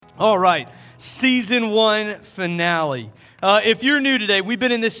All right, season 1 finale. If you're new today, we've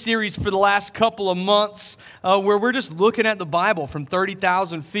been in this series for the last couple of months where we're just looking at the Bible from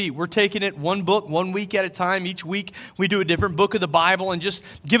 30,000 feet. We're taking it one book, 1 week at a time. Each week we do a different book of the Bible and just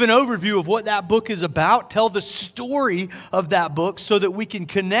give an overview of what that book is about, tell the story of that book so that we can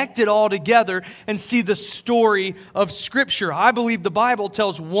connect it all together and see the story of Scripture. I believe the Bible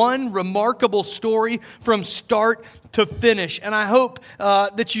tells one remarkable story from start to finish. And I hope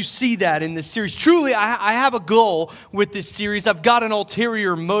that you see that in this series. Truly, I have a goal with this series. I've got an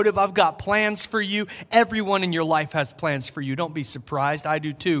ulterior motive. I've got plans for you. Everyone in your life has plans for you. Don't be surprised. I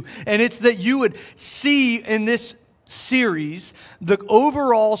do too. And it's that you would see in this series the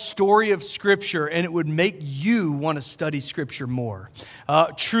overall story of Scripture, and it would make you want to study Scripture more.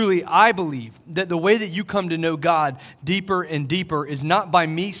 Truly, I believe that the way that you come to know God deeper and deeper is not by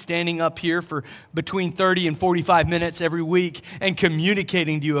me standing up here for between 30 and 45 minutes every week and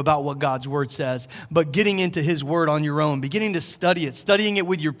communicating to you about what God's Word says, but getting into His Word on your own, beginning to study it, studying it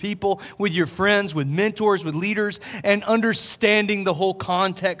with your people, with your friends, with mentors, with leaders, and understanding the whole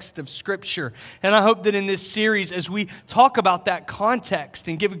context of Scripture. And I hope that in this series, as we talk about that context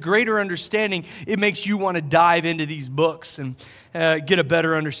and give a greater understanding, it makes you want to dive into these books and get a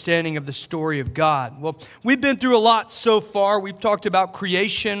better understanding of the story of God. Well, we've been through a lot so far. We've talked about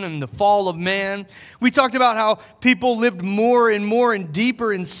creation and the fall of man. We talked about how people lived more and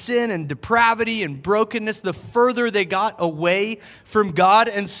deeper in sin and depravity and brokenness the further they got away from God.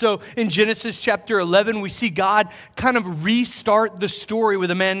 And so in Genesis chapter 11, we see God kind of restart the story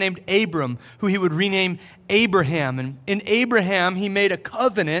with a man named Abram, who he would rename Abraham. And in Abraham, he made a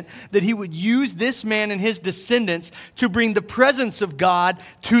covenant that he would use this man and his descendants to bring the presence of God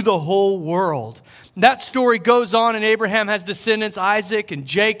to the whole world. That story goes on, and Abraham has descendants, Isaac and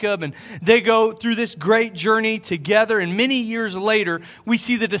Jacob, and they go through this great journey together. And many years later, we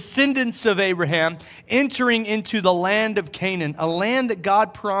see the descendants of Abraham entering into the land of Canaan, a land that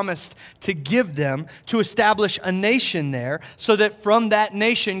God promised to give them to establish a nation there, so that from that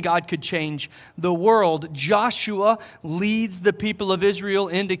nation, God could change the world. Joshua leads the people of Israel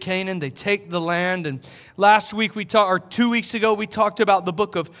into Canaan. They take the land. And last week, 2 weeks ago, we talked about the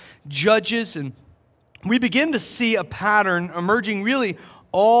book of Judges, and we begin to see a pattern emerging really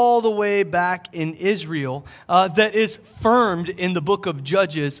all the way back in Israel that is firmed in the book of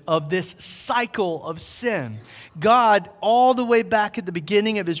Judges of this cycle of sin. God, all the way back at the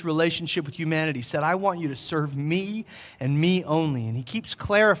beginning of his relationship with humanity, said, I want you to serve me and me only. And he keeps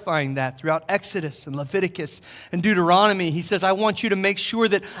clarifying that throughout Exodus and Leviticus and Deuteronomy. He says, I want you to make sure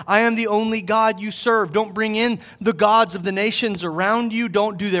that I am the only God you serve. Don't bring in the gods of the nations around you.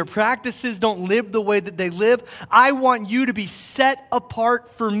 Don't do their practices. Don't live the way that they live. I want you to be set apart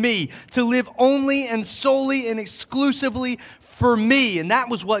for me, to live only and solely and exclusively for me. And that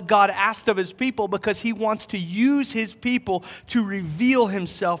was what God asked of his people, because he wants to use his people to reveal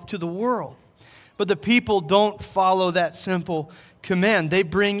himself to the world. But the people don't follow that simple command. They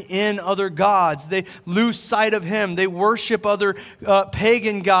bring in other gods. They lose sight of him. They worship other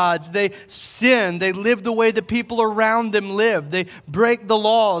pagan gods. They sin. They live the way the people around them live. They break the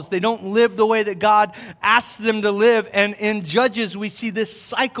laws. They don't live the way that God asks them to live. And in Judges, we see this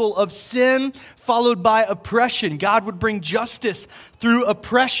cycle of sin followed by oppression. God would bring justice through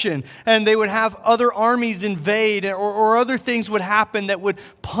oppression, and they would have other armies invade, or other things would happen that would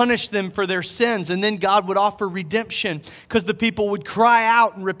punish them for their sins. And then God would offer redemption, because the people would cry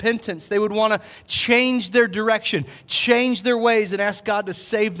out in repentance. They would want to change their direction, change their ways, and ask God to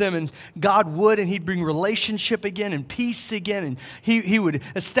save them. And God would, and he'd bring relationship again and peace again. And he would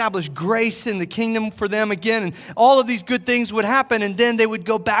establish grace in the kingdom for them again. And all of these good things would happen. And then they would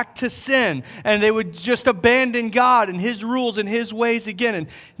go back to sin, and they would just abandon God and his rules and his ways again. And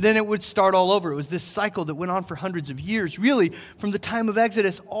then it would start all over. It was this cycle that went on for hundreds of years, really from the time of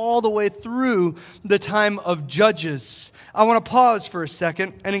Exodus all the way through the time of Judges. I want to pause for a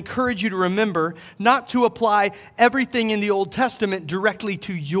second and encourage you to remember not to apply everything in the Old Testament directly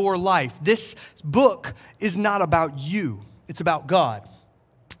to your life. This book is not about you. It's about God.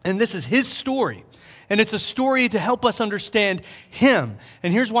 And this is his story. And it's a story to help us understand him.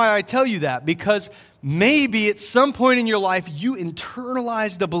 And here's why I tell you that. Because maybe at some point in your life, you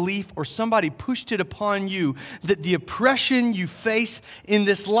internalized a belief, or somebody pushed it upon you, that the oppression you face in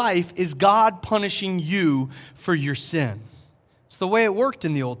this life is God punishing you for your sin. It's the way it worked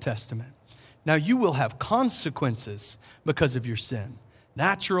in the Old Testament. Now, you will have consequences because of your sin.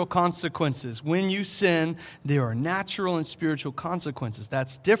 Natural consequences. When you sin, there are natural and spiritual consequences.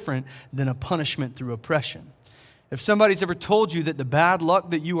 That's different than a punishment through oppression. If somebody's ever told you that the bad luck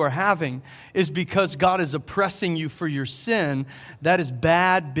that you are having is because God is oppressing you for your sin, that is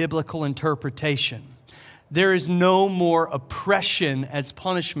bad biblical interpretation. There is no more oppression as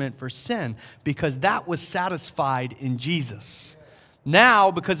punishment for sin because that was satisfied in Jesus. Now,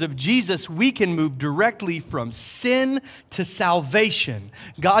 because of Jesus, we can move directly from sin to salvation.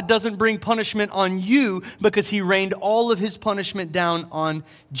 God doesn't bring punishment on you because he rained all of his punishment down on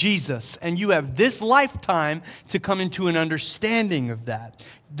Jesus. And you have this lifetime to come into an understanding of that.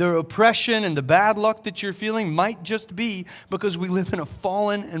 The oppression and the bad luck that you're feeling might just be because we live in a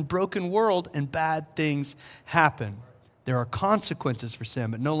fallen and broken world and bad things happen. There are consequences for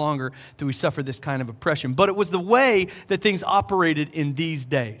sin, but no longer do we suffer this kind of oppression. But it was the way that things operated in these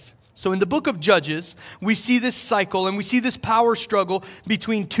days. So in the book of Judges, we see this cycle and we see this power struggle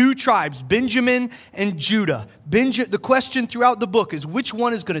between two tribes, Benjamin and Judah. The question throughout the book is which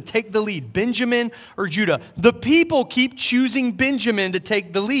one is going to take the lead, Benjamin or Judah? The people keep choosing Benjamin to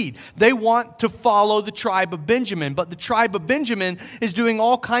take the lead. They want to follow the tribe of Benjamin, but the tribe of Benjamin is doing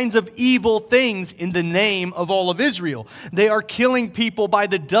all kinds of evil things in the name of all of Israel. They are killing people by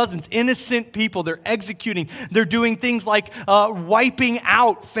the dozens, innocent people. They're executing. They're doing things like wiping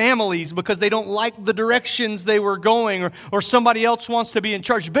out families because they don't like the directions they were going or somebody else wants to be in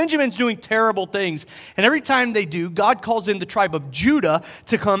charge. Benjamin's doing terrible things, and every time they do, God calls in the tribe of Judah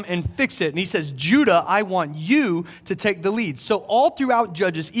to come and fix it. And he says, Judah, I want you to take the lead. So all throughout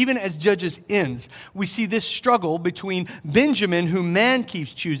Judges, even as Judges ends, we see this struggle between Benjamin, who man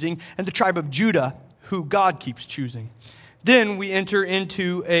keeps choosing, and the tribe of Judah, who God keeps choosing. Then we enter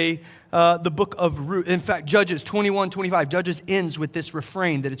into the book of Ruth. In fact, Judges 21-25, Judges ends with this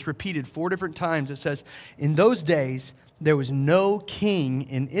refrain that it's repeated 4 different times. It says, in those days, there was no king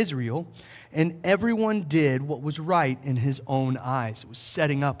in Israel, and everyone did what was right in his own eyes. It was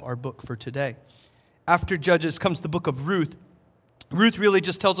setting up our book for today. After Judges comes the book of Ruth. Ruth really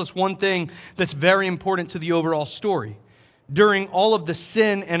just tells us one thing that's very important to the overall story. During all of the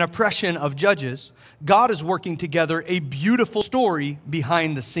sin and oppression of Judges, God is working together a beautiful story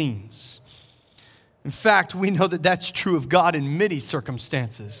behind the scenes. In fact, we know that that's true of God in many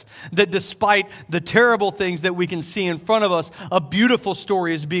circumstances. That despite the terrible things that we can see in front of us, a beautiful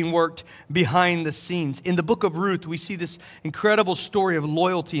story is being worked behind the scenes. In the book of Ruth, we see this incredible story of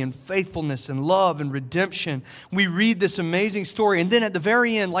loyalty and faithfulness and love and redemption. We read this amazing story, and then at the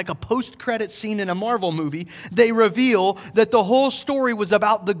very end, like a post-credit scene in a Marvel movie, they reveal that the whole story was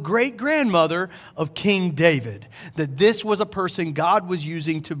about the great-grandmother of King David. That this was a person God was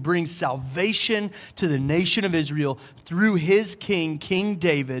using to bring salvation to the nation of Israel through his king, King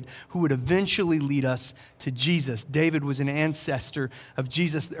David, who would eventually lead us to Jesus. David was an ancestor of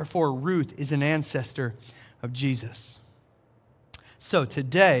Jesus. Therefore, Ruth is an ancestor of Jesus. So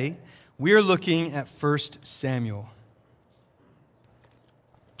today, we are looking at 1 Samuel.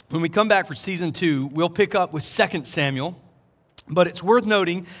 When we come back for season 2, we'll pick up with 2 Samuel. But it's worth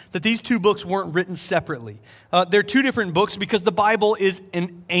noting that these two books weren't written separately. They're two different books because the Bible is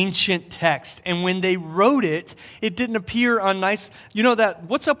an ancient text. And when they wrote it, it didn't appear on nice... You know that,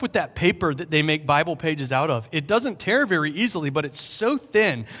 what's up with that paper that they make Bible pages out of? It doesn't tear very easily, but it's so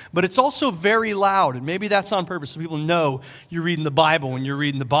thin. But it's also very loud. And maybe that's on purpose so people know you're reading the Bible when you're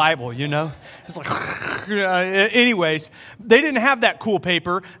reading the Bible, you know? It's like... Anyways, they didn't have that cool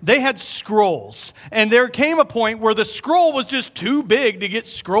paper. They had scrolls. And there came a point where the scroll was just too big to get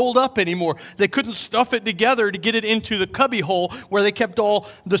scrolled up anymore. They couldn't stuff it together to get it into the cubby hole where they kept all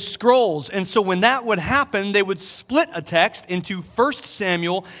the scrolls. And so when that would happen, they would split a text into 1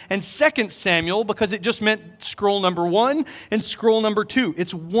 Samuel and 2 Samuel because it just meant scroll number 1 and scroll number 2.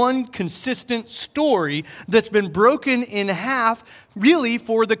 It's one consistent story that's been broken in half really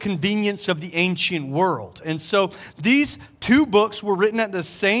for the convenience of the ancient world. And so these two books were written at the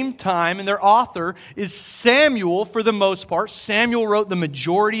same time, and their author is Samuel for the most part. Samuel wrote the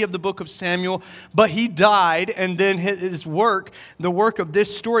majority of the book of Samuel, but he died, and then his work, the work of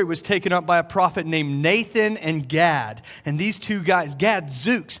this story, was taken up by a prophet named Nathan and Gad. And these two guys, Gad,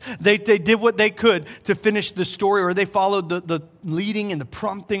 Zooks, they did what they could to finish the story, or they followed the leading and the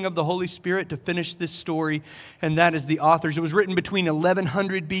prompting of the Holy Spirit to finish this story, and that is the authors. It was written between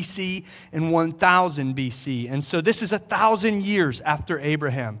 1100 BC and 1000 BC, and so this is 1,000 years after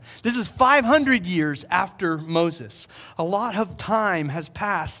Abraham. This is 500 years after Moses. A lot of time has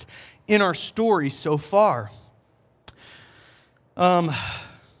passed in our story so far.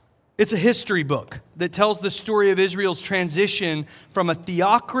 It's a history book that tells the story of Israel's transition from a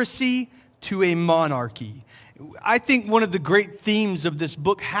theocracy to a monarchy. I think one of the great themes of this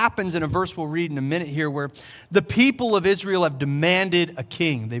book happens in a verse we'll read in a minute here, where the people of Israel have demanded a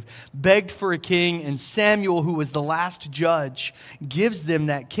king. They've begged for a king, and Samuel, who was the last judge, gives them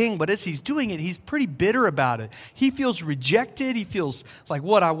that king. But as he's doing it, he's pretty bitter about it. He feels rejected. He feels like,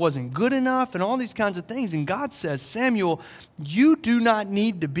 what, I wasn't good enough, and all these kinds of things. And God says, Samuel, you do not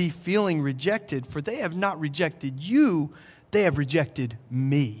need to be feeling rejected, for they have not rejected you, they have rejected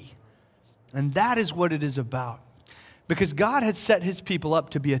me. And that is what it is about. Because God had set his people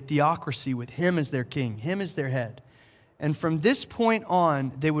up to be a theocracy with him as their king, him as their head. And from this point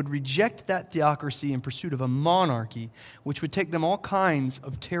on, they would reject that theocracy in pursuit of a monarchy, which would take them all kinds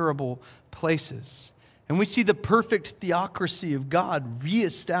of terrible places. And we see the perfect theocracy of God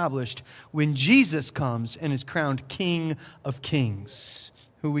reestablished when Jesus comes and is crowned King of Kings,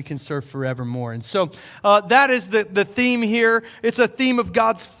 who we can serve forevermore. And so that is the theme here. It's a theme of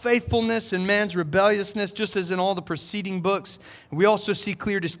God's faithfulness and man's rebelliousness, just as in all the preceding books. We also see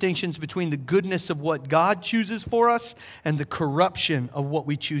clear distinctions between the goodness of what God chooses for us and the corruption of what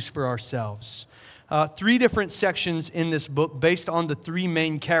we choose for ourselves. 3 different sections in this book based on the 3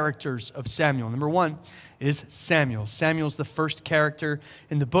 main characters of Samuel. Number 1 is Samuel. Samuel's the first character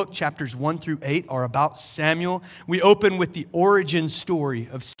in the book. Chapters 1 through 8 are about Samuel. We open with the origin story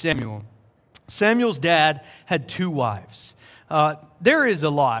of Samuel. Samuel's dad had 2 wives. There is a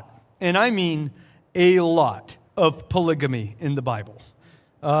lot, and I mean a lot, of polygamy in the Bible.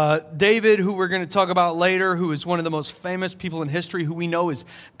 David, who we're going to talk about later, who is one of the most famous people in history, who we know is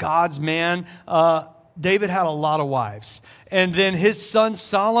God's man, David had a lot of wives. And then his son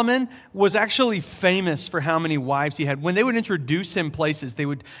Solomon was actually famous for how many wives he had. When they would introduce him places,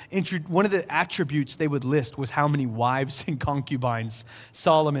 one of the attributes they would list was how many wives and concubines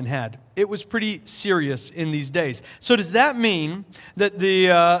Solomon had. It was pretty serious in these days. So does that mean that the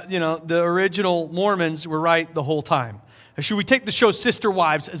original Mormons were right the whole time? Or should we take the show Sister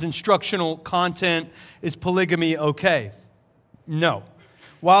Wives as instructional content? Is polygamy okay? No.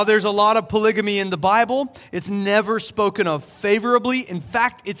 While there's a lot of polygamy in the Bible, it's never spoken of favorably. In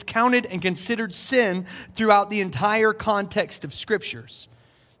fact, it's counted and considered sin throughout the entire context of Scriptures.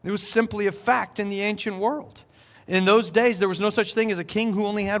 It was simply a fact in the ancient world. In those days, there was no such thing as a king who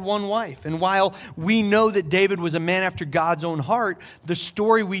only had one wife. And while we know that David was a man after God's own heart, the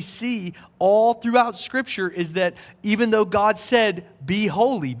story we see all throughout Scripture is that even though God said, be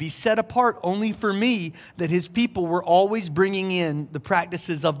holy, be set apart only for me, that his people were always bringing in the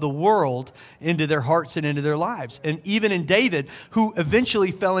practices of the world into their hearts and into their lives. And even in David, who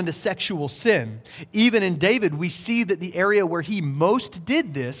eventually fell into sexual sin, even in David, we see that the area where he most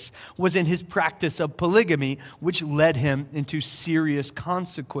did this was in his practice of polygamy, which led him into serious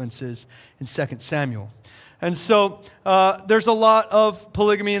consequences in 2 Samuel. And so there's a lot of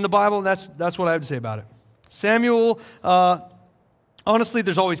polygamy in the Bible, and that's what I have to say about it. Samuel, honestly,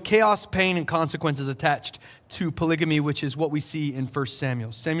 there's always chaos, pain, and consequences attached to polygamy, which is what we see in 1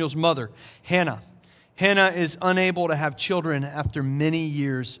 Samuel. Samuel's mother, Hannah. Hannah is unable to have children after many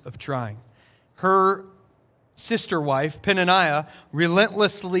years of trying. Her sister wife, Peninnah,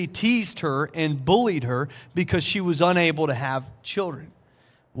 relentlessly teased her and bullied her because she was unable to have children.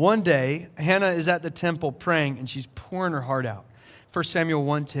 One day, Hannah is at the temple praying, and she's pouring her heart out. 1 Samuel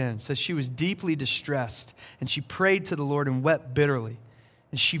 1:10 says she was deeply distressed, and she prayed to the Lord and wept bitterly.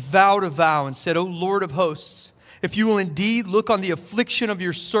 And she vowed a vow and said, O Lord of hosts, if you will indeed look on the affliction of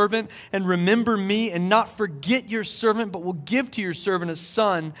your servant and remember me and not forget your servant, but will give to your servant a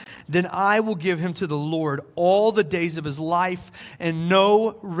son, then I will give him to the Lord all the days of his life, and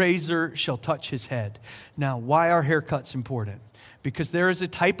no razor shall touch his head. Now, why are haircuts important? Because there is a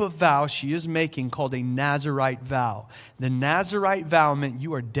type of vow she is making called a Nazirite vow. The Nazirite vow meant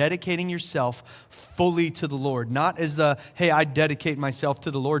you are dedicating yourself fully to the Lord. Not as hey, I dedicate myself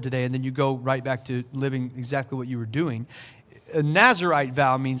to the Lord today, and then you go right back to living exactly what you were doing. A Nazirite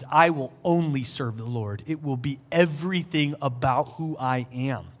vow means I will only serve the Lord. It will be everything about who I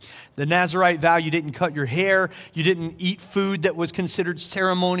am. The Nazirite vow, you didn't cut your hair. You didn't eat food that was considered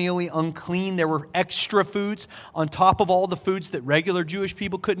ceremonially unclean. There were extra foods on top of all the foods that regular Jewish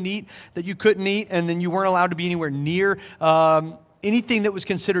people couldn't eat, that you couldn't eat, and then you weren't allowed to be anywhere near anything that was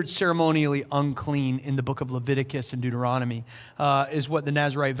considered ceremonially unclean in the book of Leviticus and Deuteronomy is what the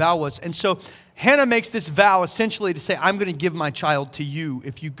Nazirite vow was. And so Hannah makes this vow essentially to say, I'm going to give my child to you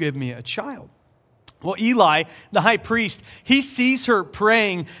if you give me a child. Well, Eli, the high priest, he sees her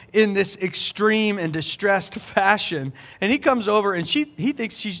praying in this extreme and distressed fashion. And he comes over and he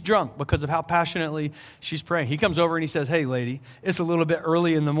thinks she's drunk because of how passionately she's praying. He comes over and he says, "Hey, lady, it's a little bit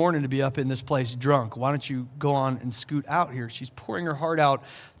early in the morning to be up in this place drunk. Why don't you go on and scoot out here?" She's pouring her heart out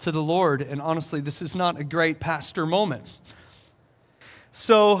to the Lord. And honestly, this is not a great pastor moment.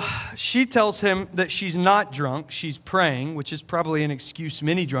 So she tells him that she's not drunk, she's praying, which is probably an excuse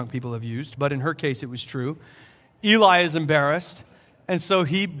many drunk people have used, but in her case it was true. Eli is embarrassed, and so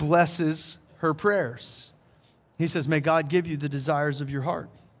he blesses her prayers. He says, "May God give you the desires of your heart."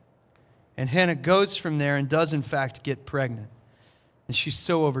 And Hannah goes from there and does in fact get pregnant. And she's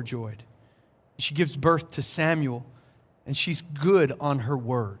so overjoyed. She gives birth to Samuel, and she's good on her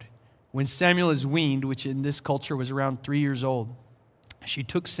word. When Samuel is weaned, which in this culture was around 3 years old, she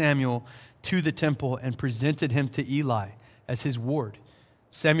took Samuel to the temple and presented him to Eli as his ward.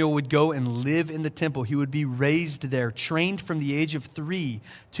 Samuel would go and live in the temple. He would be raised there, trained from the age of 3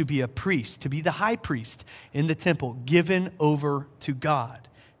 to be a priest, to be the high priest in the temple, given over to God.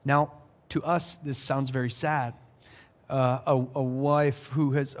 Now, to us, this sounds very sad. A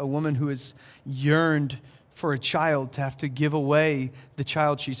woman who has yearned for a child to have to give away the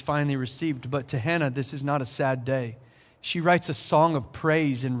child she's finally received. But to Hannah, this is not a sad day. She writes a song of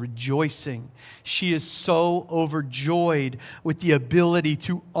praise and rejoicing. She is so overjoyed with the ability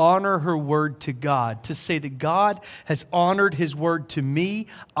to honor her word to God, to say that God has honored his word to me.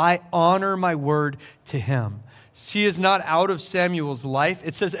 I honor my word to him. She is not out of Samuel's life.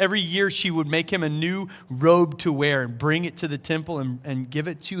 It says every year she would make him a new robe to wear and bring it to the temple and give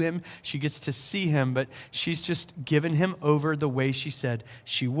it to him. She gets to see him, but she's just given him over the way she said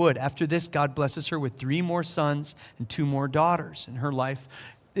she would. After this, God blesses her with 3 more sons and 2 more daughters, and her life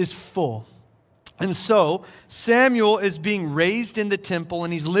is full. And so Samuel is being raised in the temple,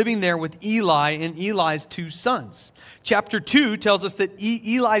 and he's living there with Eli and Eli's 2 sons. Chapter 2 tells us that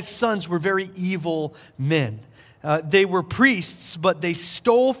Eli's sons were very evil men. They were priests, but they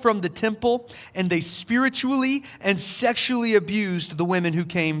stole from the temple, and they spiritually and sexually abused the women who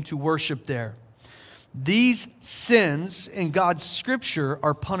came to worship there. These sins in God's scripture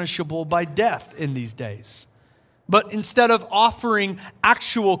are punishable by death in these days. But instead of offering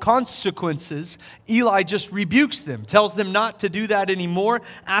actual consequences, Eli just rebukes them, tells them not to do that anymore,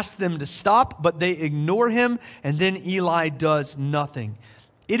 asks them to stop, but they ignore him, and then Eli does nothing.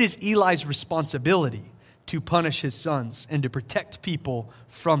 It is Eli's responsibility to punish his sons and to protect people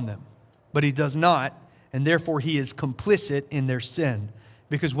from them. But he does not, and therefore he is complicit in their sin,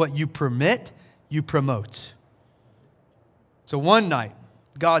 because what you permit, you promote. So one night,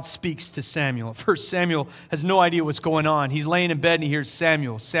 God speaks to Samuel. At first, Samuel has no idea what's going on. He's laying in bed and he hears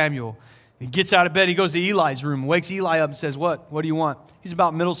Samuel, Samuel. He gets out of bed, he goes to Eli's room, wakes Eli up and says, What do you want? He's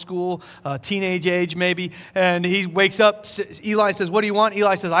about middle school, teenage age maybe. And he wakes up, Eli says, "What do you want?"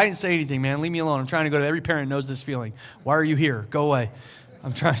 Eli says, "I didn't say anything, man. Leave me alone. I'm trying to go to," every parent knows this feeling. "Why are you here? Go away.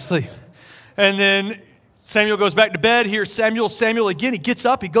 I'm trying to sleep." And then Samuel goes back to bed, hears Samuel again. He gets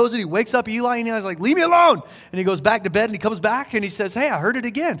up, he goes and he wakes up Eli, and Eli's like, "Leave me alone." And he goes back to bed and he comes back and he says, "Hey, I heard it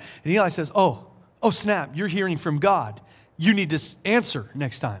again." And Eli says, Oh snap, you're hearing from God. You need to answer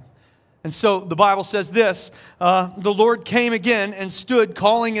next time. And so the Bible says this, the Lord came again and stood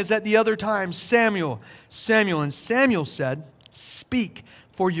calling as at the other time, "Samuel, Samuel." And Samuel said, "Speak,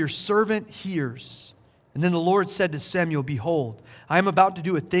 for your servant hears." And then the Lord said to Samuel, "Behold, I am about to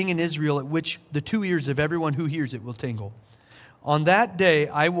do a thing in Israel at which the 2 ears of everyone who hears it will tingle. On that day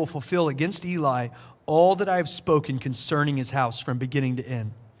I will fulfill against Eli all that I have spoken concerning his house from beginning to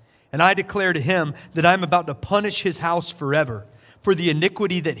end. And I declare to him that I am about to punish his house forever for the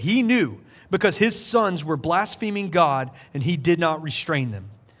iniquity that he knew, because his sons were blaspheming God, and he did not restrain them.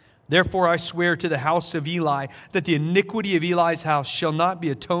 Therefore I swear to the house of Eli that the iniquity of Eli's house shall not be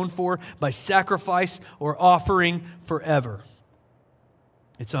atoned for by sacrifice or offering forever."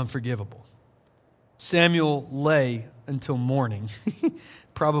 It's unforgivable. Samuel lay until morning,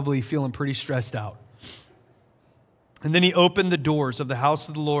 probably feeling pretty stressed out. And then he opened the doors of the house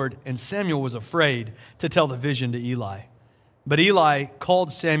of the Lord, and Samuel was afraid to tell the vision to Eli. But Eli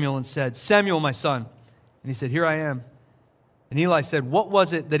called Samuel and said, "Samuel, my son." And he said, "Here I am." And Eli said, "What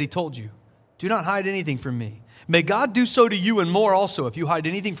was it that he told you? Do not hide anything from me. May God do so to you and more also if you hide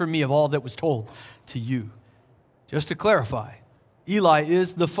anything from me of all that was told to you." Just to clarify, Eli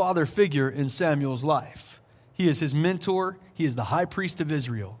is the father figure in Samuel's life. He is his mentor. He is the high priest of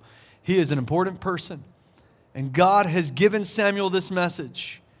Israel. He is an important person. And God has given Samuel this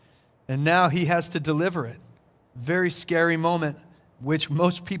message, and now he has to deliver it. Very scary moment, which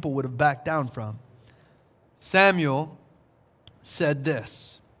most people would have backed down from. Samuel said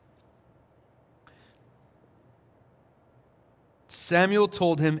this, Samuel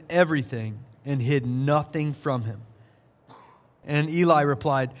told him everything and hid nothing from him. And Eli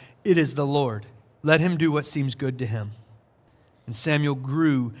replied, "It is the Lord. Let him do what seems good to him." And Samuel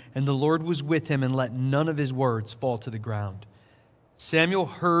grew, and the Lord was with him and let none of his words fall to the ground. Samuel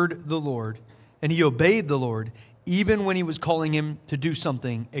heard the Lord, and he obeyed the Lord, even when he was calling him to do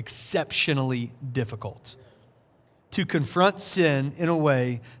something exceptionally difficult, to confront sin in a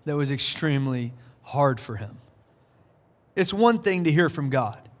way that was extremely hard for him. It's one thing to hear from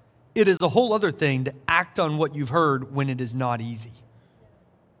God. It is a whole other thing to act on what you've heard when it is not easy.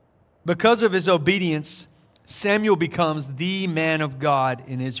 Because of his obedience, Samuel becomes the man of God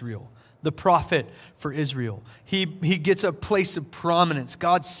in Israel, the prophet for Israel. He gets a place of prominence.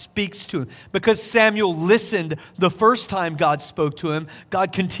 God speaks to him. Because Samuel listened the first time God spoke to him,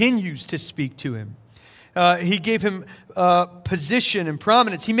 God continues to speak to him. He gave him position and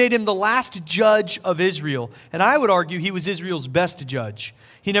prominence. He made him the last judge of Israel. And I would argue he was Israel's best judge.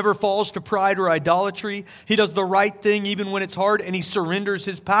 He never falls to pride or idolatry. He does the right thing even when it's hard, and he surrenders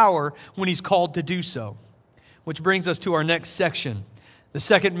his power when he's called to do so. Which brings us to our next section. The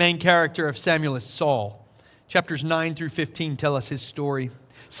second main character of Samuel is Saul. Chapters 9 through 15 tell us his story.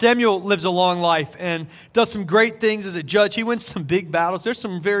 Samuel lives a long life and does some great things as a judge. He wins some big battles. There's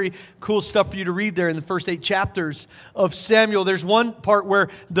some very cool stuff for you to read there in the first 8 chapters of Samuel. There's one part where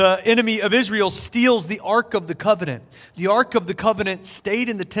the enemy of Israel steals the Ark of the Covenant. The Ark of the Covenant stayed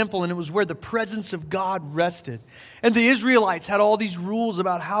in the temple, and it was where the presence of God rested. And the Israelites had all these rules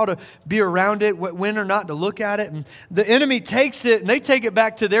about how to be around it, when or not to look at it. And the enemy takes it, and they take it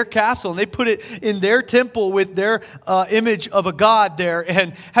back to their castle, and they put it in their temple with their image of a god there.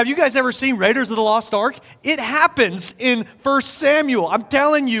 And have you guys ever seen Raiders of the Lost Ark? It happens in 1 Samuel. I'm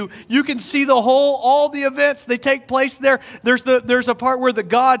telling you, you can see all the events. They take place there. There's a part where the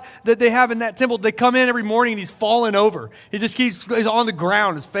god that they have in that temple, they come in every morning and he's falling over. He's on the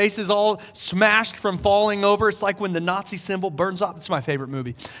ground. His face is all smashed from falling over. It's like when the Nazi symbol burns off. It's my favorite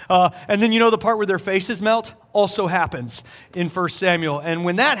movie. And then the part where their faces melt also happens in 1 Samuel. And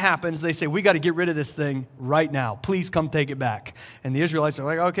when that happens, they say, we got to get rid of this thing right now. Please come take it back. And the Israelites are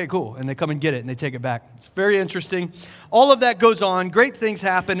like, okay, cool. And they come and get it and they take it back. It's very interesting. All of that goes on. Great things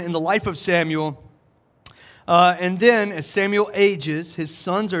happen in the life of Samuel. And then as Samuel ages, his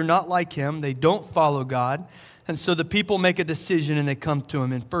sons are not like him. They don't follow God. And so the people make a decision and they come to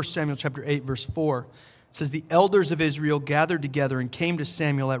him. In 1 Samuel chapter 8, verse 4, it says, the elders of Israel gathered together and came to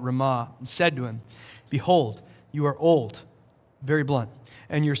Samuel at Ramah and said to him, behold, you are old, very blunt,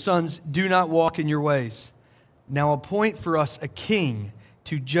 and your sons do not walk in your ways. Now appoint for us a king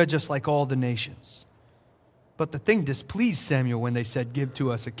to judge us like all the nations. But the thing displeased Samuel when they said, give to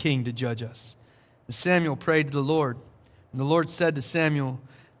us a king to judge us. And Samuel prayed to the Lord, and the Lord said to Samuel,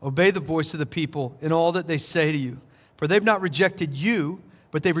 obey the voice of the people in all that they say to you, for they've not rejected you,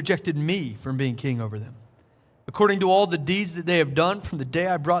 but they've rejected me from being king over them. According to all the deeds that they have done from the day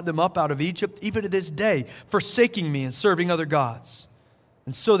I brought them up out of Egypt, even to this day, forsaking me and serving other gods.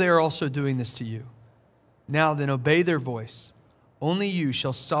 And so they are also doing this to you. Now then, obey their voice. Only you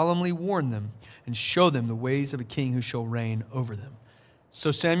shall solemnly warn them and show them the ways of a king who shall reign over them.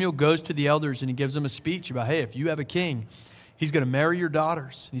 So Samuel goes to the elders and he gives them a speech about, hey, if you have a king, he's going to marry your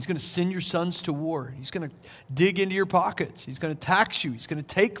daughters. He's going to send your sons to war. He's going to dig into your pockets. He's going to tax you. He's going to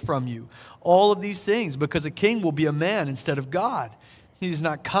take from you. All of these things, because a king will be a man instead of God. He is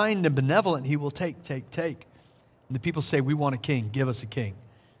not kind and benevolent. He will take. And the people say, we want a king. Give us a king.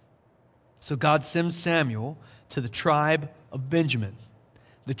 So God sends Samuel to the tribe of Benjamin,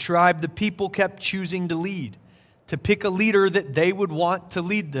 the tribe the people kept choosing to lead, to pick a leader that they would want to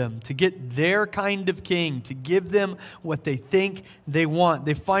lead them, to get their kind of king, to give them what they think they want.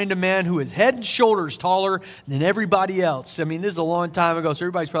 They find a man who is head and shoulders taller than everybody else. I mean, this is a long time ago, so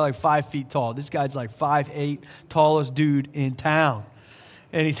everybody's probably like 5 feet tall. This guy's like 5'8", tallest dude in town.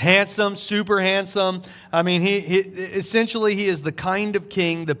 And he's handsome, super handsome. I mean, he essentially he is the kind of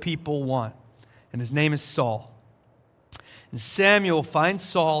king the people want. And his name is Saul. And Samuel finds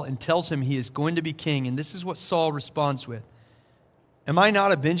Saul and tells him he is going to be king. And this is what Saul responds with. Am I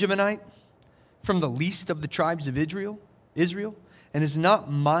not a Benjaminite from the least of the tribes of Israel? And is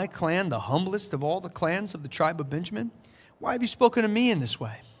not my clan the humblest of all the clans of the tribe of Benjamin? Why have you spoken to me in this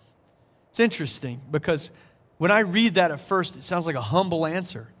way? It's interesting because when I read that at first, it sounds like a humble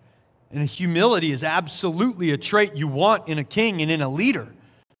answer. And humility is absolutely a trait you want in a king and in a leader.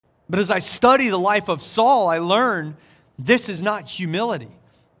 But as I study the life of Saul, I learn this is not humility.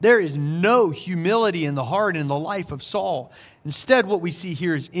 There is no humility in the heart and in the life of Saul. Instead, what we see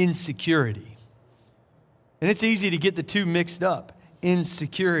here is insecurity. And it's easy to get the two mixed up,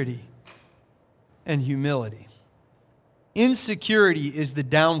 insecurity and humility. Insecurity is the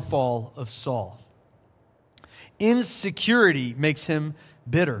downfall of Saul. Insecurity makes him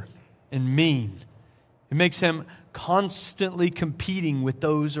bitter and mean. It makes him constantly competing with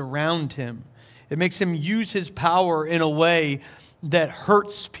those around him. It makes him use his power in a way that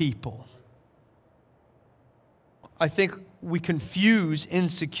hurts people. I think we confuse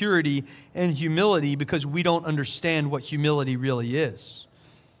insecurity and humility because we don't understand what humility really is.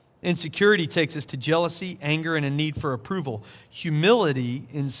 Insecurity takes us to jealousy, anger, and a need for approval. Humility,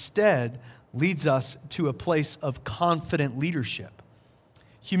 instead, leads us to a place of confident leadership.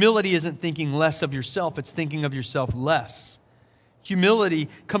 Humility isn't thinking less of yourself, it's thinking of yourself less. Humility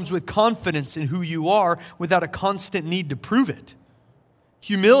comes with confidence in who you are without a constant need to prove it.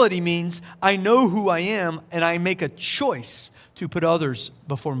 Humility means I know who I am and I make a choice to put others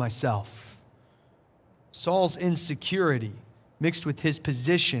before myself. Saul's insecurity mixed with his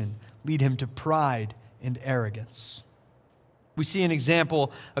position lead him to pride and arrogance. We see an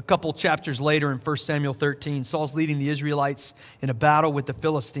example a couple chapters later in 1 Samuel 13. Saul's leading the Israelites in a battle with the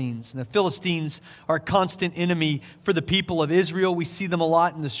Philistines. And the Philistines are a constant enemy for the people of Israel. We see them a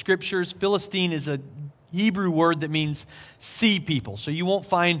lot in the scriptures. Philistine is a Hebrew word that means sea people. So you won't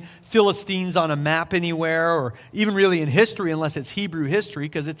find Philistines on a map anywhere or even really in history unless it's Hebrew history,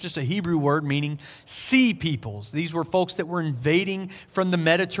 because it's just a Hebrew word meaning sea peoples. These were folks that were invading from the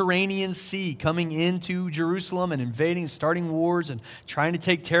Mediterranean Sea, coming into Jerusalem and invading, starting wars and trying to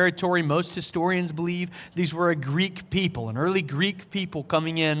take territory. Most historians believe these were a Greek people, an early Greek people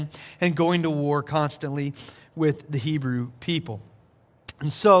coming in and going to war constantly with the Hebrew people.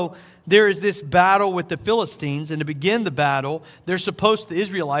 And so there is this battle with the Philistines, and to begin the battle, the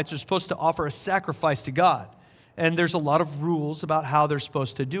Israelites are supposed to offer a sacrifice to God. And there's a lot of rules about how they're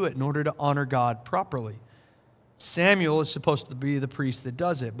supposed to do it in order to honor God properly. Samuel is supposed to be the priest that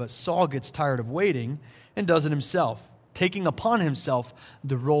does it, but Saul gets tired of waiting and does it himself, taking upon himself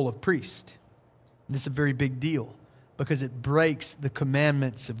the role of priest. This is a very big deal because it breaks the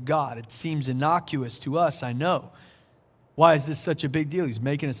commandments of God. It seems innocuous to us, I know. Why is this such a big deal? He's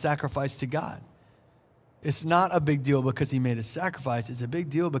making a sacrifice to God. It's not a big deal because he made a sacrifice. It's a big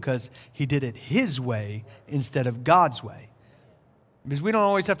deal because he did it his way instead of God's way. Because we don't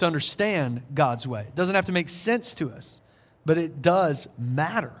always have to understand God's way. It doesn't have to make sense to us, but it does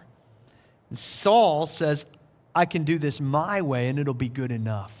matter. And Saul says, I can do this my way and it'll be good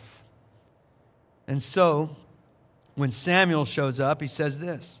enough. And so when Samuel shows up, he says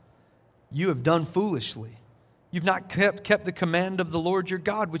this, you have done foolishly. You've not kept the command of the Lord your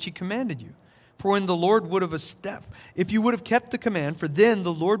God, which he commanded you. For when the Lord would have if you would have kept the command, for then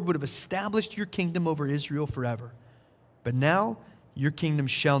the Lord would have established your kingdom over Israel forever. But now your kingdom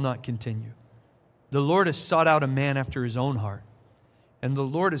shall not continue. The Lord has sought out a man after his own heart, and the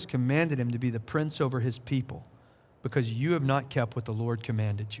Lord has commanded him to be the prince over his people, because you have not kept what the Lord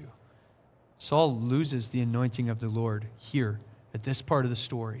commanded you. Saul loses the anointing of the Lord here at this part of the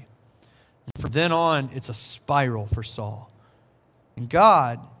story. From then on, it's a spiral for Saul. And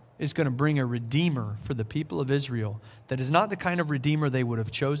God is going to bring a redeemer for the people of Israel that is not the kind of redeemer they would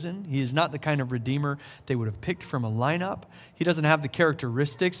have chosen. He is not the kind of redeemer they would have picked from a lineup. He doesn't have the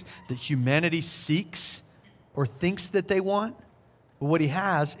characteristics that humanity seeks or thinks that they want. But what he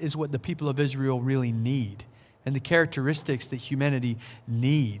has is what the people of Israel really need and the characteristics that humanity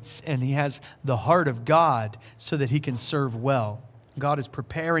needs. And he has the heart of God so that he can serve well. God is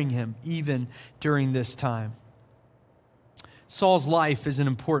preparing him even during this time. Saul's life is an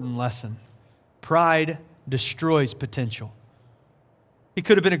important lesson. Pride destroys potential. He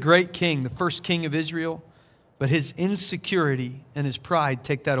could have been a great king, the first king of Israel, but his insecurity and his pride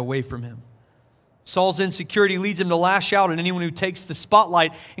take that away from him. Saul's insecurity leads him to lash out at anyone who takes the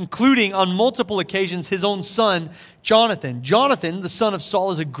spotlight, including on multiple occasions his own son, Jonathan. Jonathan, the son of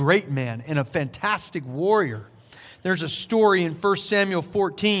Saul, is a great man and a fantastic warrior. There's a story in 1 Samuel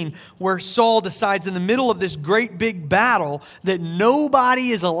 14 where Saul decides in the middle of this great big battle that nobody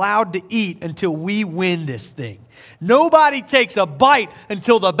is allowed to eat until we win this thing. Nobody takes a bite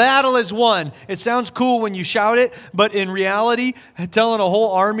until the battle is won. It sounds cool when you shout it, but in reality, telling a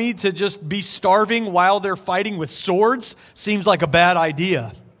whole army to just be starving while they're fighting with swords seems like a bad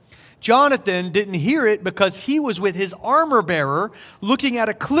idea. Jonathan didn't hear it because he was with his armor bearer looking at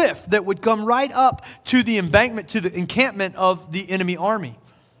a cliff that would come right up to the embankment, to the encampment of the enemy army.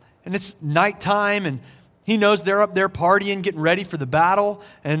 And it's nighttime, and he knows they're up there partying, getting ready for the battle,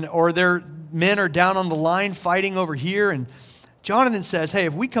 or their men are down on the line fighting over here. And Jonathan says, hey,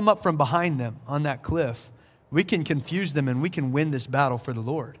 if we come up from behind them on that cliff, we can confuse them and we can win this battle for the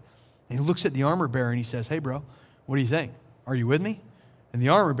Lord. And he looks at the armor bearer and he says, hey, bro, what do you think? Are you with me? And the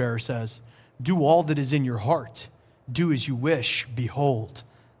armor bearer says, do all that is in your heart. Do as you wish. Behold,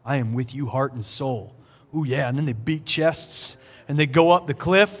 I am with you heart and soul. Ooh, yeah. And then they beat chests and they go up the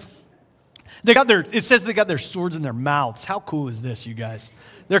cliff. It says they got their swords in their mouths. How cool is this, you guys?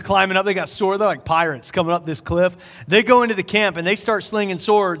 They're climbing up. They got swords. They're like pirates coming up this cliff. They go into the camp and they start slinging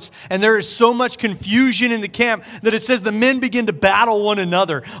swords. And there is so much confusion in the camp that it says the men begin to battle one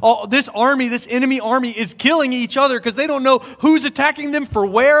another. This enemy army is killing each other because they don't know who's attacking them for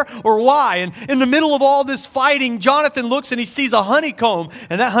where or why. And in the middle of all this fighting, Jonathan looks and he sees a honeycomb.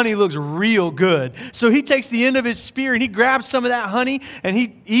 And that honey looks real good. So he takes the end of his spear and he grabs some of that honey and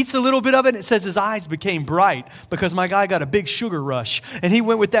he eats a little bit of it. And it says his eyes became bright because my guy got a big sugar rush. And he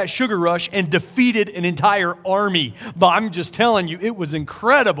went with that sugar rush and defeated an entire army. But I'm just telling you, it was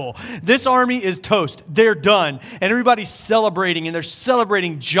incredible. This army is toast. They're done. And everybody's celebrating, and they're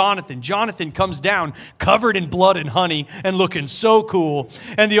celebrating Jonathan. Jonathan comes down covered in blood and honey and looking so cool.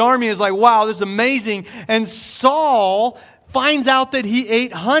 And the army is like, wow, this is amazing. And Saul finds out that he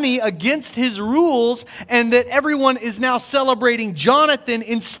ate honey against his rules and that everyone is now celebrating Jonathan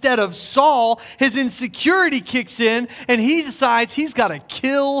instead of Saul. His insecurity kicks in and he decides he's got to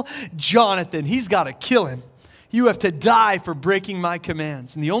kill Jonathan. He's got to kill him. You have to die for breaking my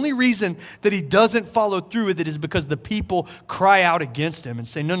commands. And the only reason that he doesn't follow through with it is because the people cry out against him and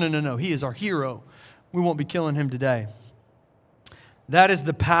say, no, he is our hero. We won't be killing him today. That is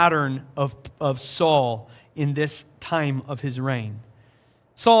the pattern of Saul in this time of his reign.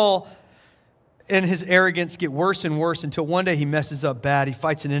 Saul and his arrogance get worse and worse until one day he messes up bad. He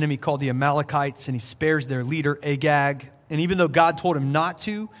fights an enemy called the Amalekites and he spares their leader Agag. And even though God told him not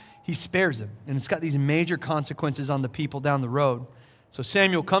to, he spares him. And it's got these major consequences on the people down the road. So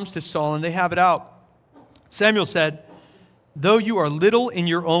Samuel comes to Saul and they have it out. Samuel said, though you are little in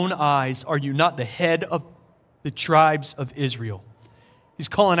your own eyes, are you not the head of the tribes of Israel? He's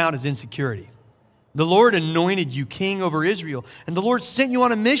calling out his insecurity. The Lord anointed you king over Israel, and the Lord sent you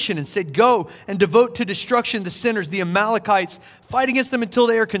on a mission and said, go and devote to destruction the sinners, the Amalekites, fight against them until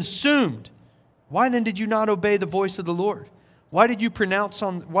they are consumed. Why then did you not obey the voice of the Lord? Why did you pounce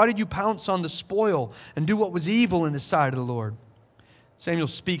on the spoil and do what was evil in the sight of the Lord? Samuel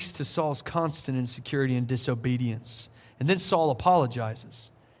speaks to Saul's constant insecurity and disobedience, and then Saul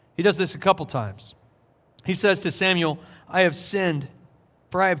apologizes. He does this a couple times. He says to Samuel, I have sinned,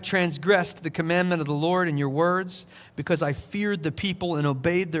 for I have transgressed the commandment of the Lord in your words, because I feared the people and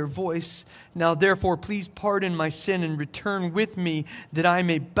obeyed their voice. Now therefore, please pardon my sin and return with me that I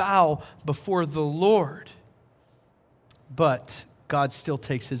may bow before the Lord. But God still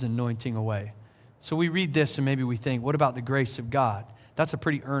takes his anointing away. So we read this and maybe we think, what about the grace of God? That's a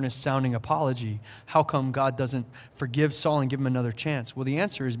pretty earnest sounding apology. How come God doesn't forgive Saul and give him another chance? Well, the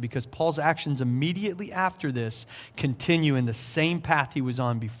answer is because Paul's actions immediately after this continue in the same path he was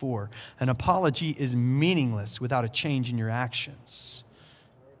on before. An apology is meaningless without a change in your actions.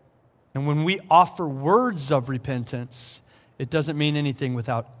 And when we offer words of repentance, it doesn't mean anything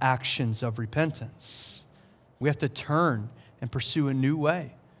without actions of repentance. We have to turn and pursue a new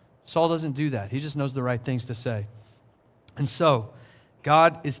way. Saul doesn't do that. He just knows the right things to say. And so,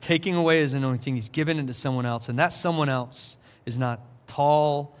 God is taking away his anointing. He's giving it to someone else. And that someone else is not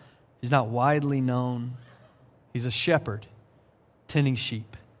tall. He's not widely known. He's a shepherd tending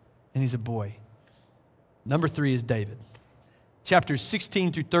sheep. And he's a boy. Number 3 is David. Chapters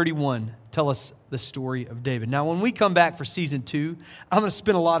 16 through 31 tell us the story of David. Now, when we come back for season 2, I'm going to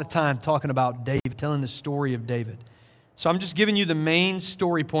spend a lot of time talking about David, telling the story of David. So I'm just giving you the main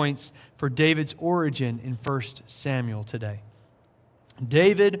story points for David's origin in 1 Samuel today.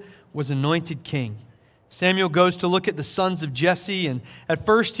 David was anointed king. Samuel goes to look at the sons of Jesse, and at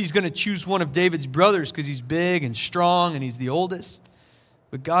first he's going to choose one of David's brothers because he's big and strong and he's the oldest.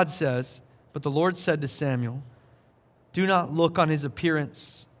 But God says, but the Lord said to Samuel, do not look on his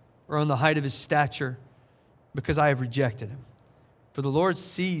appearance or on the height of his stature, because I have rejected him. For the Lord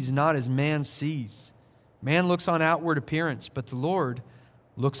sees not as man sees. Man looks on outward appearance, but the Lord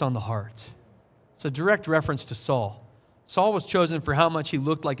looks on the heart. It's a direct reference to Saul. Saul was chosen for how much he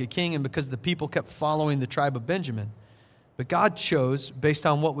looked like a king and because the people kept following the tribe of Benjamin. But God chose based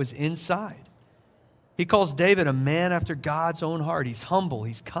on what was inside. He calls David a man after God's own heart. He's humble,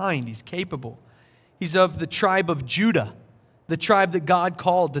 he's kind, he's capable. He's of the tribe of Judah, the tribe that God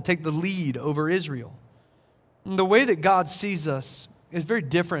called to take the lead over Israel. And the way that God sees us is very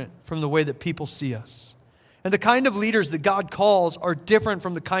different from the way that people see us. And the kind of leaders that God calls are different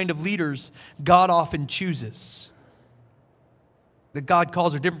from the kind of leaders God often chooses. That God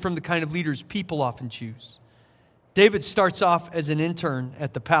calls are different from the kind of leaders people often choose. David starts off as an intern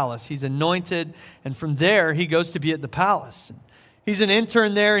at the palace. He's anointed, and from there he goes to be at the palace. He's an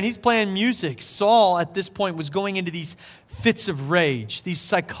intern there, and he's playing music. Saul, at this point, was going into these fits of rage, these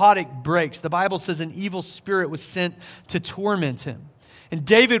psychotic breaks. The Bible says an evil spirit was sent to torment him. And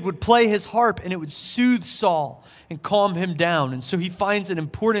David would play his harp, and it would soothe Saul and calm him down. And so he finds an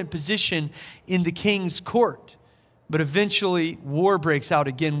important position in the king's court. But eventually, war breaks out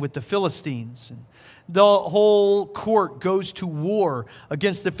again with the Philistines. And the whole court goes to war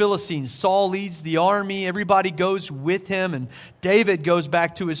against the Philistines. Saul leads the army. Everybody goes with him. And David goes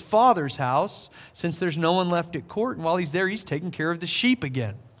back to his father's house since there's no one left at court. And while he's there, he's taking care of the sheep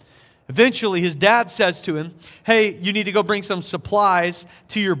again. Eventually, his dad says to him, hey, you need to go bring some supplies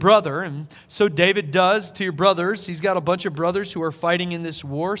to your brother. And so David does to your brothers. He's got a bunch of brothers who are fighting in this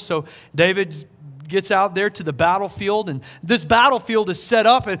war. So David gets out there to the battlefield, and this battlefield is set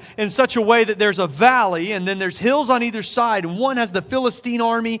up in such a way that there's a valley, and then there's hills on either side, and one has the Philistine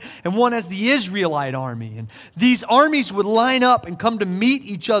army, and one has the Israelite army. And these armies would line up and come to meet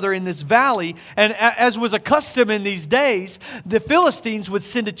each other in this valley, and as was a custom in these days, the Philistines would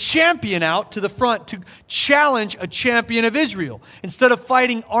send a champion out to the front to challenge a champion of Israel. Instead of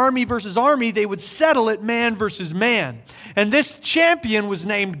fighting army versus army, they would settle it man versus man. And this champion was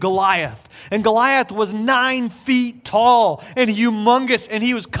named Goliath. And Goliath was 9 feet tall and humongous, and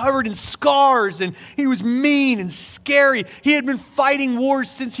he was covered in scars, and he was mean and scary. He had been fighting wars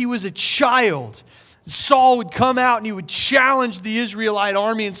since he was a child. Saul would come out and he would challenge the Israelite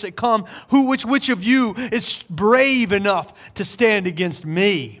army and say, come, which of you is brave enough to stand against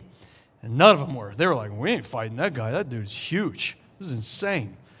me? And none of them were. They were like, we ain't fighting that guy. That dude's huge. This is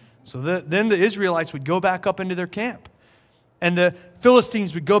insane. So then the Israelites would go back up into their camp. And the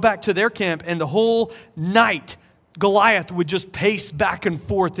Philistines would go back to their camp, and the whole night, Goliath would just pace back and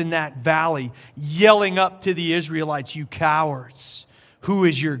forth in that valley, yelling up to the Israelites, you cowards, who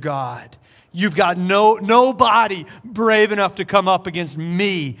is your God? You've got nobody brave enough to come up against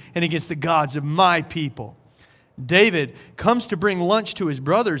me and against the gods of my people. David comes to bring lunch to his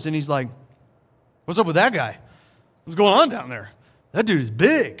brothers, and he's like, what's up with that guy? What's going on down there? That dude is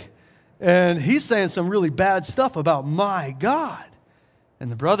big. And he's saying some really bad stuff about my God. And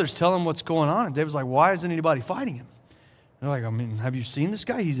the brothers tell him what's going on. And David's like, why isn't anybody fighting him? They're like, have you seen this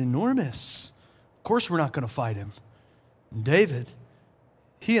guy? He's enormous. Of course we're not going to fight him. And David,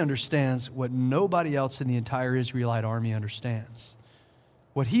 he understands what nobody else in the entire Israelite army understands.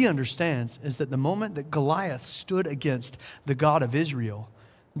 What he understands is that the moment that Goliath stood against the God of Israel,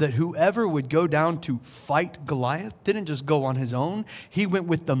 that whoever would go down to fight Goliath didn't just go on his own. He went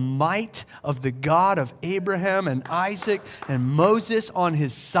with the might of the God of Abraham and Isaac and Moses on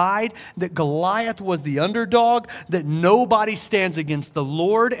his side, that Goliath was the underdog, that nobody stands against the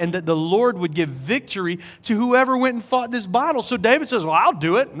Lord, and that the Lord would give victory to whoever went and fought this battle. So David says, well, I'll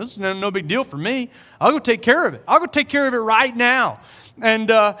do it. This is no big deal for me. I'll go take care of it. I'll go take care of it right now.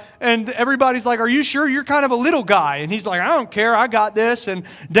 And everybody's like, are you sure? You're kind of a little guy. And he's like, I don't care. I got this. And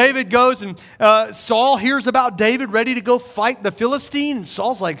David goes, and Saul hears about David ready to go fight the Philistine. And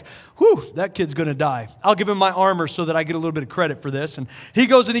Saul's like, whew, that kid's going to die. I'll give him my armor so that I get a little bit of credit for this. And he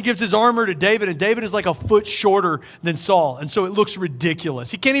goes and he gives his armor to David, and David is like a foot shorter than Saul. And so it looks ridiculous.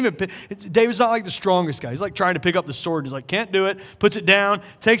 He can't even, David's not like the strongest guy. He's like trying to pick up the sword. He's like, can't do it. Puts it down,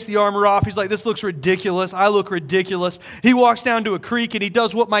 takes the armor off. He's like, this looks ridiculous. I look ridiculous. He walks down to a creek, and he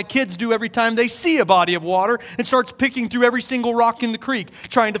does what my kids do every time they see a body of water, and starts picking through every single rock in the creek,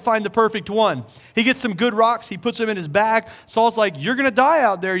 trying to find the perfect one. He gets some good rocks. He puts them in his bag. Saul's like, you're going to die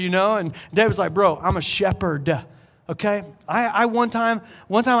out there, you know. And David's like, bro, I'm a shepherd, okay? I one time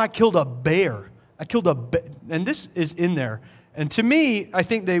I killed a bear. And this is in there. And to me, I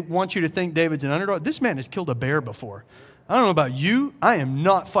think they want you to think David's an underdog. This man has killed a bear before. I don't know about you. I am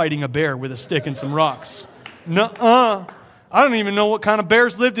not fighting a bear with a stick and some rocks. Nuh-uh. I don't even know what kind of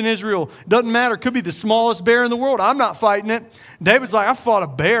bears lived in Israel. Doesn't matter. Could be the smallest bear in the world. I'm not fighting it. David's like, I fought a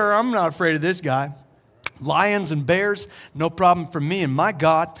bear. I'm not afraid of this guy. Lions and bears, no problem for me and my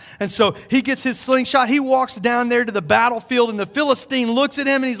God. And so he gets his slingshot. He walks down there to the battlefield, and the Philistine looks at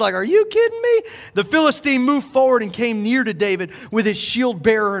him, and he's like, are you kidding me? The Philistine moved forward and came near to David with his shield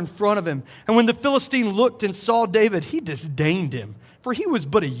bearer in front of him. And when the Philistine looked and saw David, he disdained him, for he was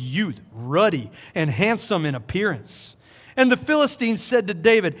but a youth, ruddy and handsome in appearance. And the Philistine said to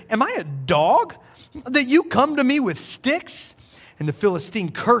David, am I a dog that you come to me with sticks? And the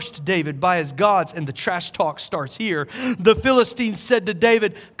Philistine cursed David by his gods, and the trash talk starts here. The Philistine said to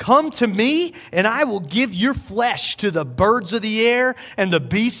David, come to me, and I will give your flesh to the birds of the air and the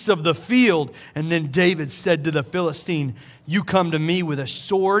beasts of the field. And then David said to the Philistine, You come to me with a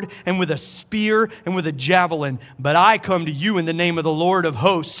sword and with a spear and with a javelin, but I come to you in the name of the Lord of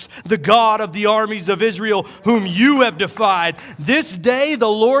hosts, the God of the armies of Israel, whom you have defied. This day the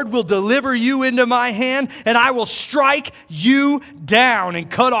Lord will deliver you into my hand, and I will strike you down and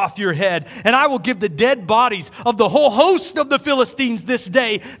cut off your head. And I will give the dead bodies of the whole host of the Philistines this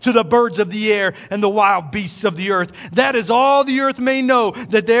day to the birds of the air and the wild beasts of the earth. That is all the earth may know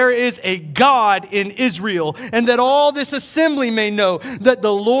that there is a God in Israel, and that all this assembly may know that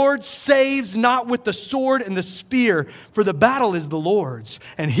the Lord saves not with the sword and the spear, for the battle is the Lord's,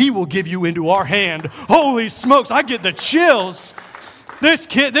 and he will give you into our hand. Holy smokes, I get the chills.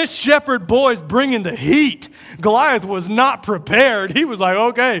 This shepherd boy is bringing the heat. Goliath was not prepared. He was like,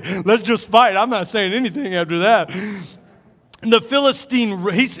 okay, let's just fight. I'm not saying anything after that. And the Philistine,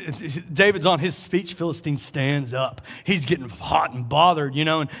 David's on his speech. Philistine stands up. He's getting hot and bothered,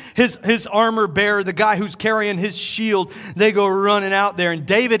 and his armor bearer, the guy who's carrying his shield, they go running out there. And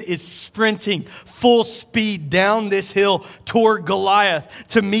David is sprinting full speed down this hill toward Goliath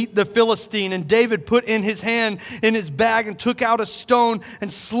to meet the Philistine. And David put in his hand in his bag and took out a stone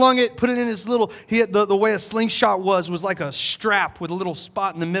and slung it, put it in his little, the way a slingshot was like a strap with a little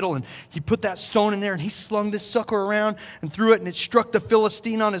spot in the middle. And he put that stone in there and he slung this sucker around and threw it, and it struck the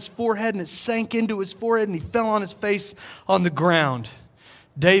Philistine on his forehead, and it sank into his forehead, and he fell on his face on the ground.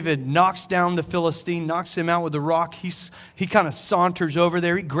 David knocks down the Philistine, knocks him out with a rock. He kind of saunters over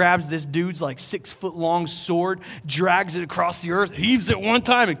there. He grabs this dude's like 6-foot-long sword, drags it across the earth, heaves it one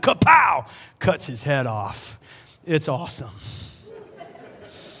time, and kapow! Cuts his head off. It's awesome.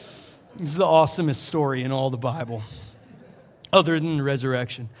 It's the awesomest story in all the Bible, other than the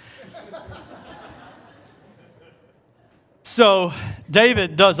resurrection. So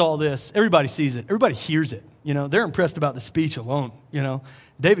David does all this. Everybody sees it. Everybody hears it. They're impressed about the speech alone.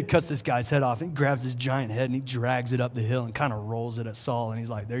 David cuts this guy's head off and he grabs this giant head and he drags it up the hill and kind of rolls it at Saul. And he's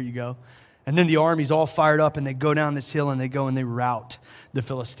like, there you go. And then the army's all fired up and they go down this hill and they go and they rout the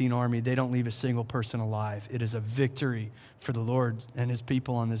Philistine army. They don't leave a single person alive. It is a victory for the Lord and his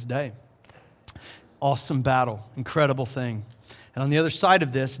people on this day. Awesome battle. Incredible thing. And on the other side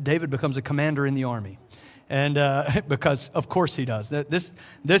of this, David becomes a commander in the army. And because, of course, he does.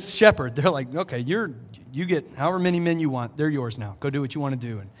 This shepherd, they're like, okay, you get however many men you want. They're yours now. Go do what you want to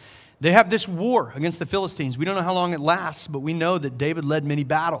do. And they have this war against the Philistines. We don't know how long it lasts, but we know that David led many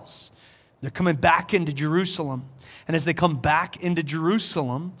battles. They're coming back into Jerusalem. And as they come back into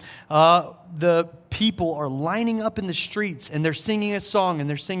Jerusalem, the people are lining up in the streets and they're singing a song. And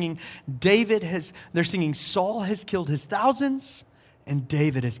they're singing, Saul has killed his thousands and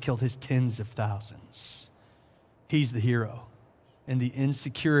David has killed his tens of thousands. He's the hero, and the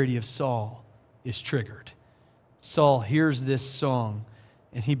insecurity of Saul is triggered. Saul hears this song,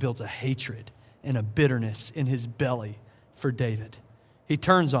 and he builds a hatred and a bitterness in his belly for David. He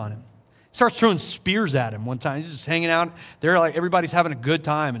turns on him, starts throwing spears at him one time. He's just hanging out. They're like, everybody's having a good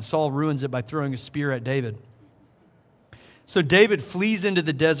time, and Saul ruins it by throwing a spear at David. So David flees into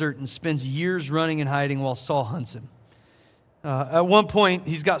the desert and spends years running and hiding while Saul hunts him. At one point,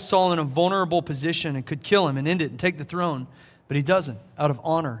 he's got Saul in a vulnerable position and could kill him and end it and take the throne. But he doesn't, out of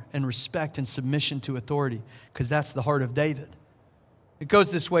honor and respect and submission to authority, because that's the heart of David. It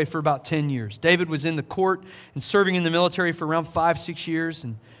goes this way for about 10 years. David was in the court and serving in the military for around 5-6 years.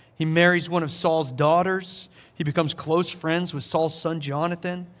 And he marries one of Saul's daughters. He becomes close friends with Saul's son,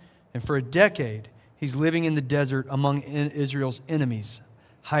 Jonathan. And for a decade, he's living in the desert among Israel's enemies,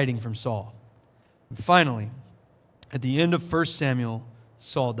 hiding from Saul. And finally, at the end of 1 Samuel,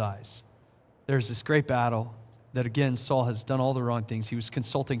 Saul dies. There's this great battle that, again, Saul has done all the wrong things. He was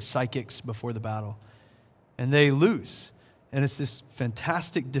consulting psychics before the battle. And they lose. And it's this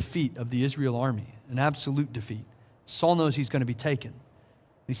fantastic defeat of the Israel army, an absolute defeat. Saul knows he's going to be taken.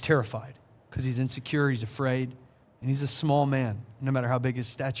 He's terrified because he's insecure, he's afraid, and he's a small man, no matter how big his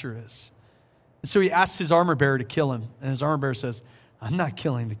stature is. And so he asks his armor bearer to kill him. And his armor bearer says, I'm not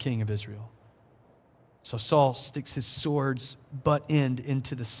killing the king of Israel. So Saul sticks his sword's butt end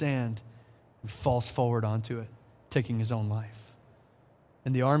into the sand and falls forward onto it, taking his own life.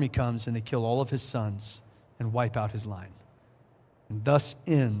 And the army comes and they kill all of his sons and wipe out his line. And thus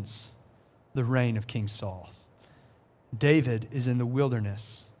ends the reign of King Saul. David is in the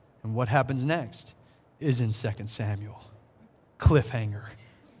wilderness. And what happens next is in 2 Samuel. Cliffhanger.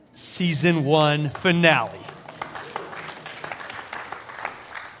 Season 1 finale.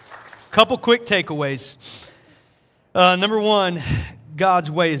 Couple quick takeaways. Number one, God's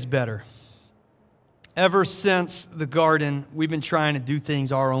way is better. Ever since the garden, we've been trying to do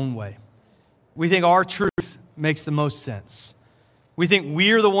things our own way. We think our truth makes the most sense. We think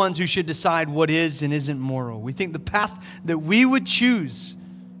we are the ones who should decide what is and isn't moral. We think the path that we would choose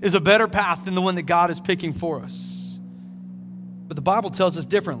is a better path than the one that God is picking for us. But the Bible tells us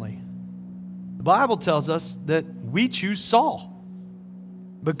differently. The Bible tells us that we choose Saul,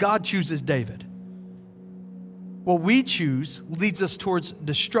 but God chooses David. What we choose leads us towards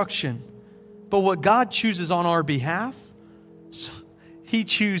destruction, but what God chooses on our behalf, He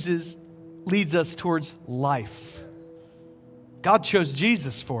chooses, leads us towards life. God chose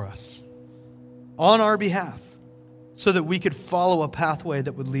Jesus for us on our behalf so that we could follow a pathway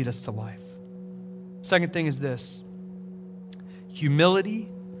that would lead us to life. Second thing is this: humility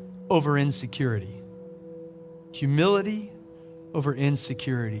over insecurity. Humility over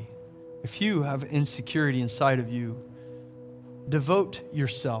insecurity. If you have insecurity inside of you, devote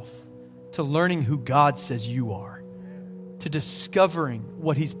yourself to learning who God says you are, to discovering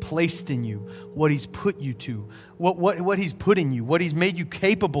what He's placed in you, what He's put you to, what He's put in you, what He's made you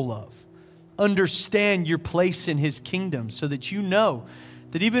capable of. Understand your place in His kingdom so that you know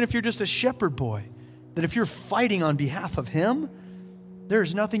that even if you're just a shepherd boy, that if you're fighting on behalf of Him,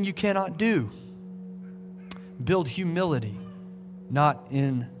 there's nothing you cannot do. Build humility, not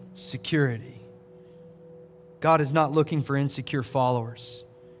insecurity. God is not looking for insecure followers.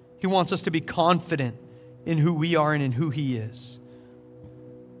 He wants us to be confident in who we are and in who He is.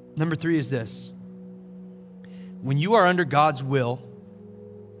 Number 3 is this: when you are under God's will,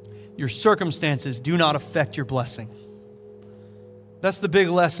 your circumstances do not affect your blessing. That's the big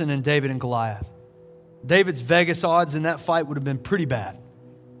lesson in David and Goliath. David's Vegas odds in that fight would have been pretty bad.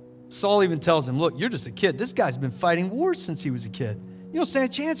 Saul even tells him, look, you're just a kid. This guy's been fighting wars since he was a kid. You don't stand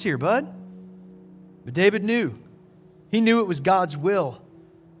a chance here, bud. But David knew. He knew it was God's will.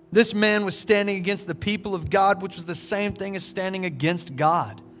 This man was standing against the people of God, which was the same thing as standing against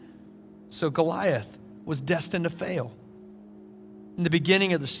God. So Goliath was destined to fail. In the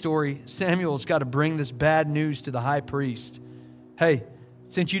beginning of the story, Samuel's got to bring this bad news to the high priest. Hey,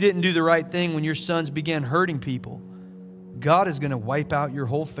 since you didn't do the right thing when your sons began hurting people, God is going to wipe out your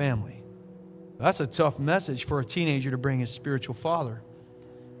whole family. That's a tough message for a teenager to bring his spiritual father.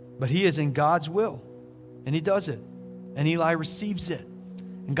 But he is in God's will, and he does it. And Eli receives it,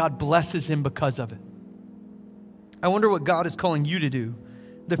 and God blesses him because of it. I wonder what God is calling you to do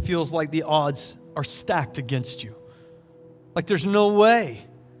that feels like the odds are stacked against you. Like there's no way.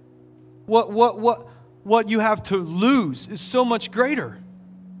 What you have to lose is so much greater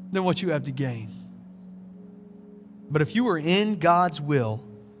than what you have to gain. But if you are in God's will,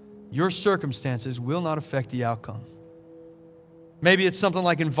 your circumstances will not affect the outcome. Maybe it's something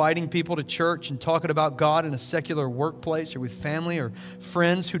like inviting people to church and talking about God in a secular workplace or with family or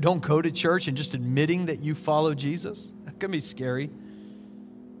friends who don't go to church and just admitting that you follow Jesus. That can be scary.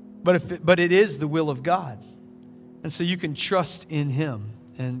 But it is the will of God. And so you can trust in Him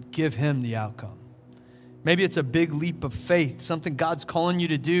and give Him the outcome. Maybe it's a big leap of faith, something God's calling you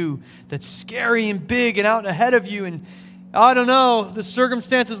to do that's scary and big and out ahead of you. And I don't know, the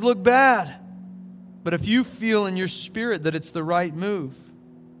circumstances look bad. But if you feel in your spirit that it's the right move,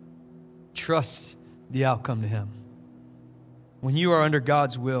 trust the outcome to Him. When you are under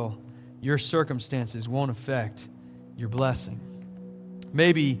God's will, your circumstances won't affect your blessing.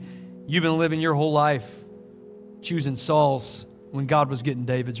 Maybe you've been living your whole life choosing Saul's when God was getting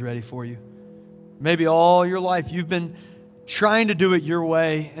David's ready for you. Maybe all your life you've been trying to do it your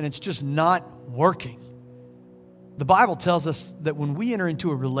way and it's just not working. The Bible tells us that when we enter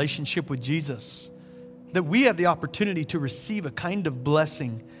into a relationship with Jesus, that we have the opportunity to receive a kind of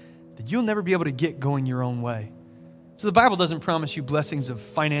blessing that you'll never be able to get going your own way. So the Bible doesn't promise you blessings of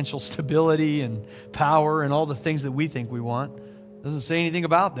financial stability and power and all the things that we think we want. It doesn't say anything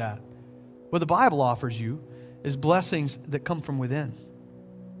about that. What the Bible offers you is blessings that come from within.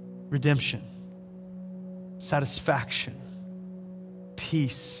 Redemption, satisfaction,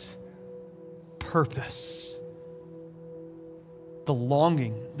 peace, purpose. The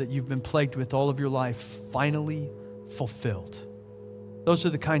longing that you've been plagued with all of your life finally fulfilled. Those are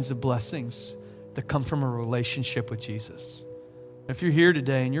the kinds of blessings that come from a relationship with Jesus. If you're here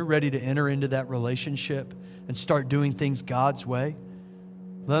today and you're ready to enter into that relationship and start doing things God's way,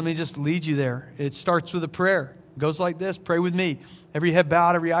 let me just lead you there. It starts with a prayer. It goes like this. Pray with me. Every head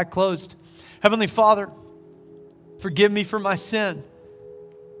bowed, every eye closed. Heavenly Father, forgive me for my sin.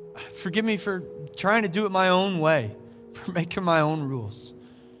 Forgive me for trying to do it my own way, for making my own rules.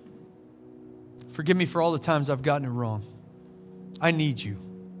 Forgive me for all the times I've gotten it wrong. I need you.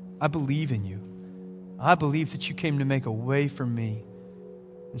 I believe in you. I believe that you came to make a way for me.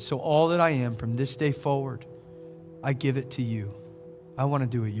 And so all that I am from this day forward, I give it to you. I want to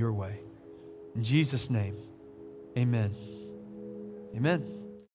do it your way. In Jesus' name, amen. Amen.